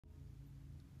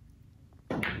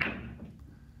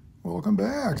Welcome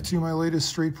back to my latest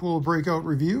Straight Pool Breakout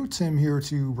review. Tim here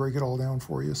to break it all down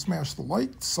for you. Smash the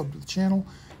like, sub to the channel,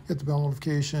 hit the bell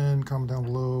notification, comment down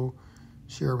below,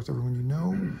 share with everyone you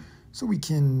know, so we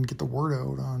can get the word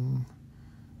out on,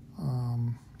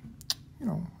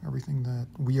 everything that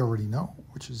we already know,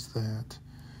 which is that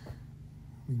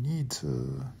we need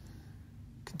to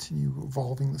continue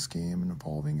evolving this game and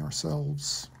evolving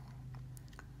ourselves.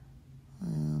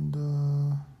 And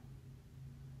the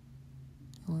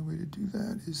only way to do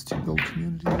that is to build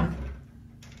community,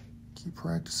 keep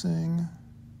practicing,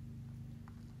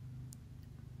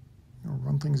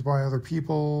 run things by other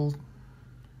people,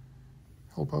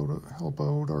 help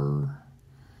out our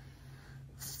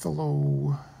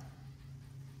fellow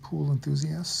pool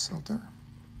enthusiasts out there.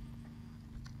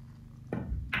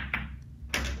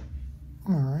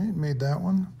 All right, made that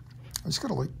one. I just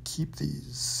gotta keep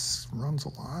these runs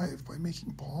alive by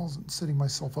making balls and setting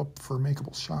myself up for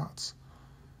makeable shots.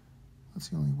 That's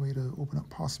the only way to open up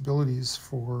possibilities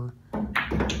for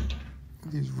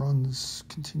these runs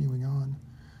continuing on.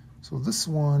 So this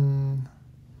one,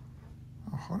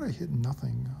 how did I hit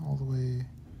nothing all the way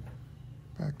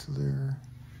back to there?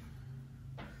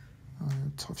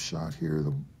 Tough shot here.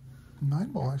 The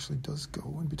 9-ball actually does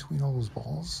go in between all those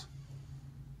balls.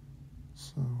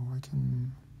 So I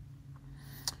can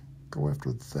go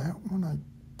after that one, I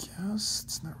guess.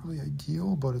 It's not really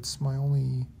ideal, but it's my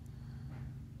only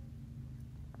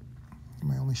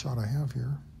shot I have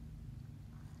here.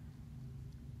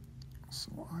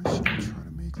 So I should try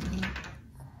to make that.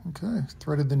 Okay,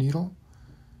 threaded the needle.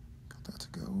 Got that to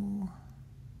go.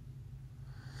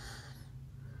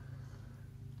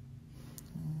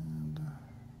 And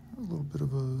a little bit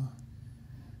of a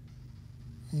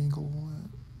angle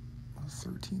at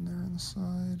 13 there on the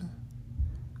side.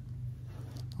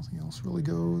 Nothing else really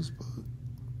goes, but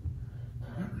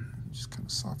just kind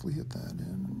of softly hit that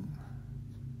in.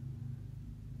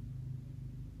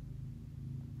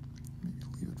 Maybe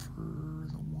leave it for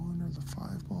the 1 or the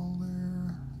 5 ball there.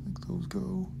 I think those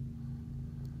go.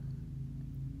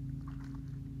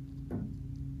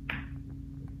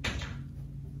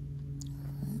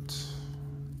 Right.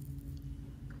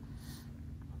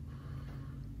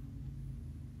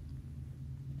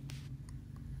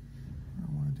 I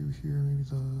want to do here maybe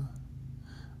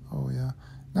yeah.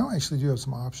 Now I actually do have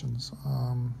some options.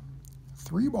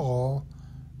 3-ball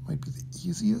might be the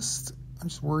easiest. I'm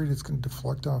just worried it's going to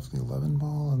deflect off the 11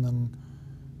 ball, and then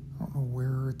I don't know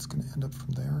where it's going to end up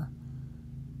from there.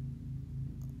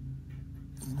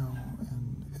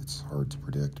 And it's hard to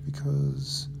predict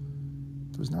because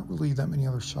there's not really that many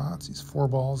other shots. These 4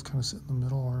 balls kind of sit in the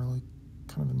middle are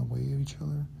kind of in the way of each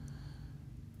other.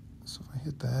 So if I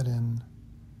hit that in,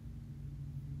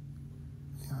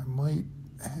 I might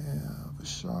have a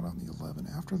shot on the 11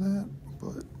 after that,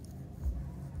 but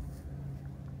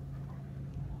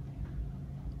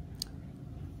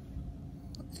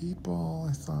the 8-ball,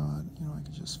 I thought, I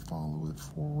could just follow it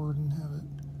forward and have it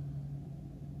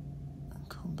and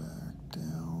come back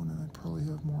down, and I'd probably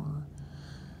have more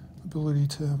ability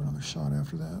to have another shot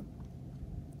after that.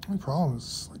 The only problem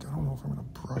is, I don't know if I'm going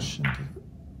to brush into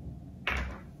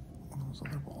one of those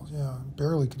other balls. Yeah, I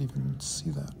barely could even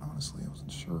see that, honestly. I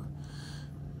wasn't sure.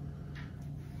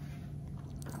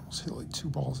 I almost hit 2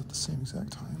 balls at the same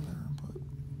exact time there, but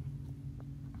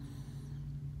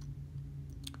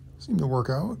seemed to work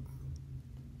out.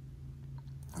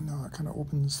 And now that kind of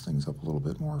opens things up a little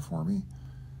bit more for me.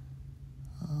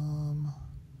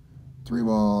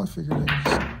 3-ball, I figured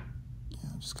I'd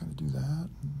just kind of do that.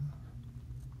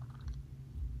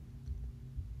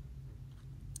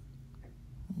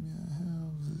 Maybe I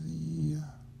have the,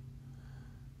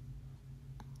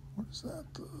 what is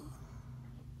that, the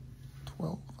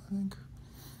 12, I think.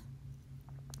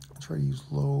 I'll try to use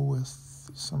low with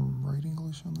some right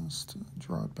English on this to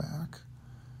draw it back.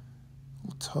 A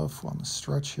little tough on the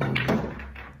stretch here.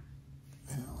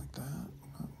 Yeah, like that.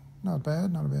 Not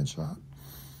bad, not a bad shot.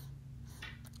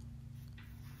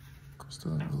 Of course,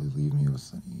 doesn't really leave me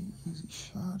with any easy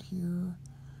shot here.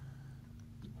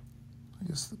 I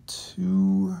guess the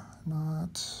 2,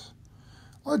 not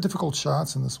a lot of difficult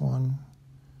shots in this one.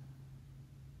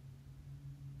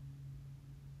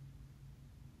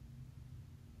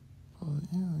 But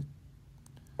yeah,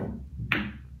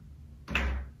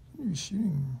 maybe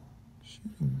shooting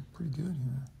pretty good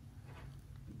here.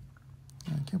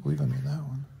 Yeah, I can't believe I made that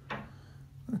one.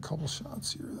 Got a couple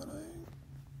shots here that I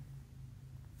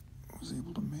was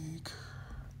able to make.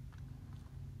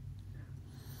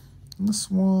 And this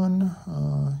one,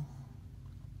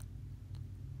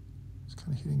 just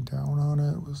kind of hitting down on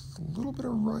it with a little bit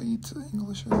of right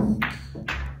English, I think.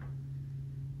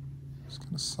 Just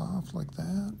kind of soft like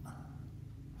that.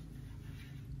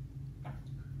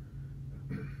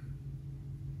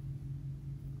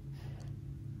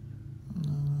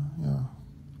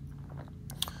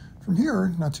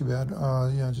 here, not too bad.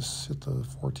 Yeah, just hit the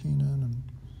 14 in and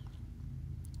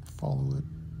follow it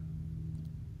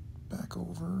back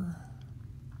over.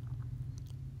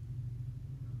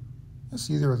 I guess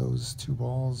either of those two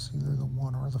balls, either the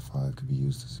 1 or the 5, could be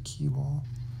used as a key ball.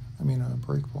 I mean, a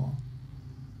break ball.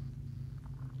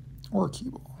 Or a key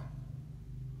ball.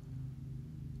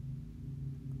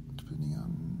 Depending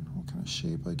on what kind of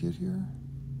shape I get here.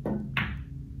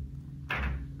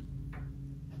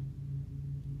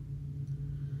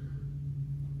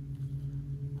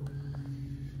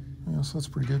 Yeah, so that's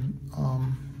pretty good. I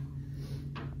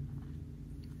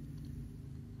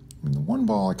mean, the 1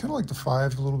 ball, I kind of like the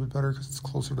 5 a little bit better because it's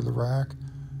closer to the rack.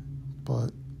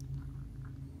 But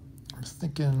I'm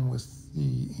thinking with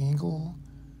the angle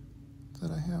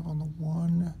that I have on the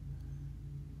 1,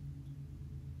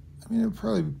 I mean, it would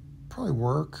probably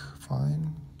work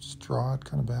fine. Just draw it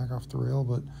kind of back off the rail,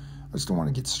 but I just don't want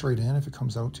to get straight in if it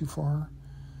comes out too far.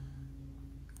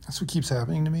 That's what keeps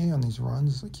happening to me on these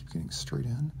runs. I keep getting straight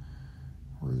in.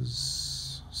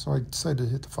 Whereas, so I decided to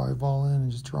hit the 5 ball in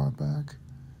and just draw it back.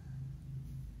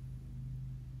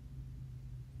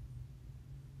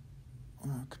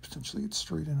 I could potentially get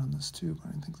straight in on this too, but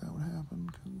I didn't think that would happen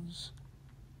because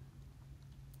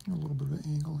a little bit of an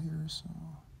angle here, so.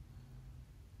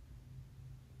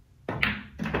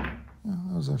 Yeah,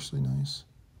 that was actually nice.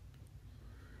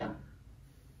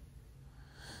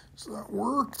 So that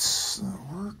worked.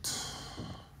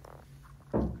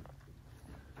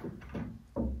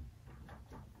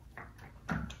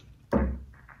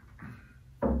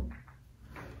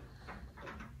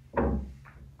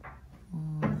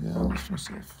 Yeah, I left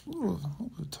myself a little bit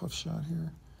of a tough shot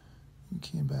here. He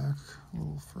came back a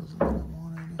little further than I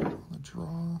wanted on the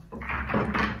draw.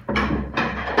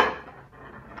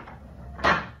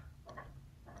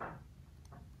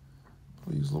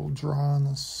 I'll use a little draw on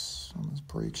this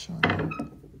break shot here.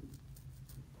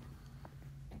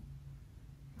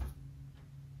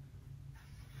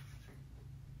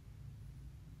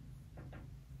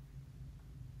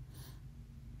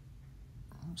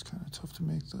 It's kind of tough to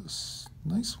make this.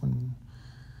 Nice when you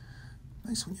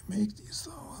make these,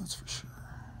 though, that's for sure.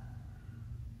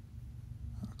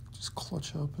 Just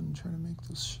clutch up and try to make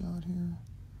this shot here.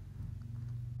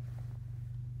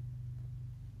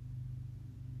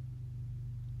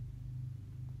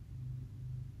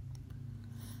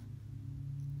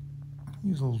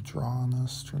 Use a little draw on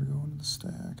this, try to go into the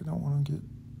stack. I don't want to get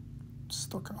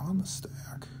stuck on the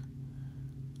stack.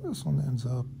 This one ends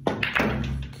up like,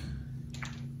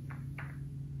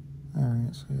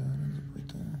 alright, so yeah, it ends up right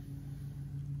there.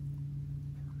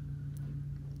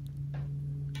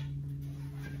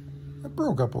 It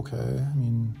broke up okay. I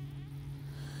mean,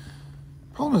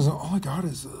 problem is all I got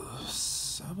is a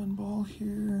 7 ball here.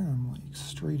 I'm like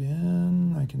straight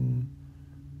in. I can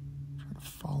try to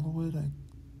follow it. I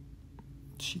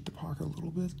cheat the pocket a little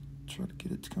bit, try to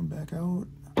get it to come back out.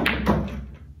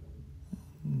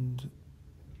 And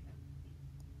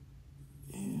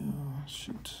yeah,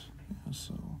 shoot.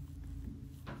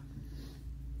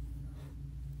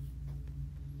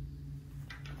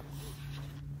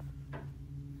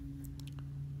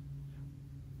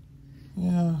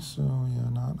 Yeah, so yeah,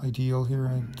 not ideal here.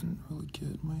 I didn't really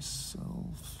get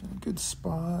myself in a good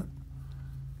spot. I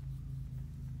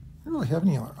didn't really have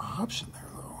any other option there,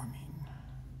 though. I mean,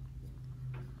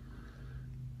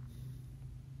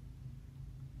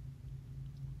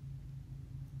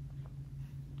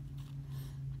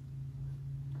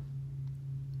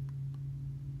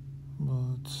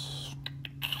 but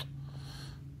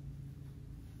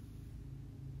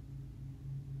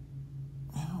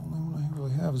yeah, only one I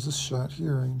really have is this shot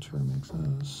here. I can try to make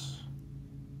this.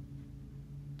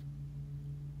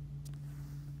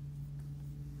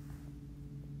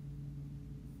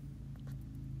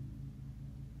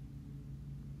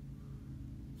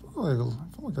 I feel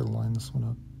like I lined this one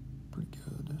up pretty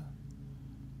good.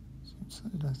 So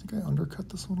I think I undercut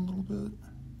this one a little bit.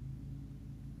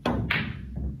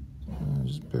 Yeah,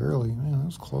 just barely. Man, that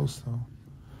was close though.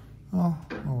 Oh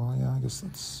well, yeah, I guess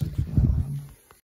that's it for that one.